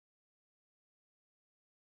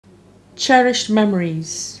Cherished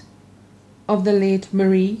memories of the late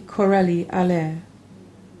Marie Corelli Allain,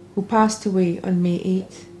 who passed away on May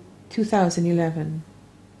 8, 2011.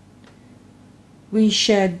 We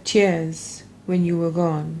shed tears when you were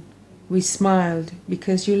gone. We smiled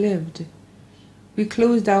because you lived. We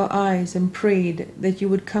closed our eyes and prayed that you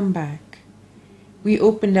would come back. We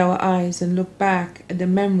opened our eyes and looked back at the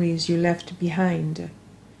memories you left behind.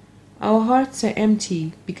 Our hearts are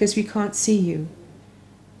empty because we can't see you,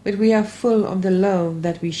 but we are full of the love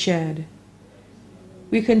that we shared.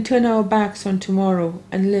 We can turn our backs on tomorrow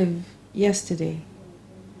and live yesterday,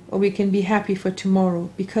 or we can be happy for tomorrow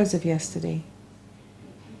because of yesterday.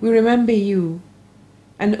 We remember you,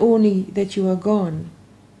 and only that you are gone.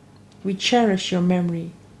 We cherish your memory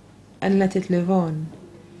and let it live on.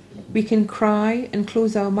 We can cry and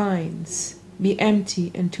close our minds, be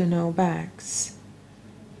empty and turn our backs.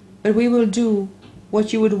 But we will do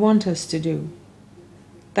what you would want us to do.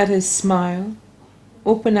 That is, smile,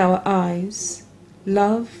 open our eyes,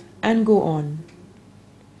 love, and go on.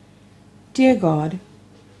 Dear God,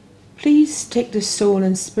 please take the soul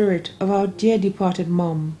and spirit of our dear departed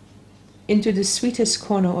mom into the sweetest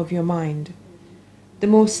corner of your mind, the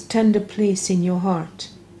most tender place in your heart,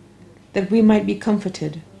 that we might be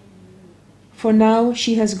comforted. For now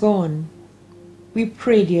she has gone. We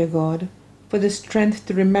pray, dear God, for the strength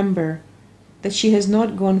to remember that she has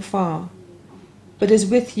not gone far, but is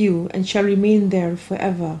with you and shall remain there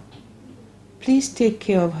forever. Please take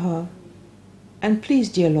care of her, and please,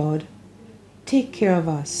 dear Lord, take care of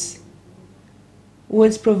us.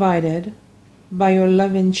 Words provided by your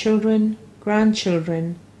loving children,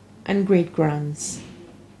 grandchildren, and great-grands.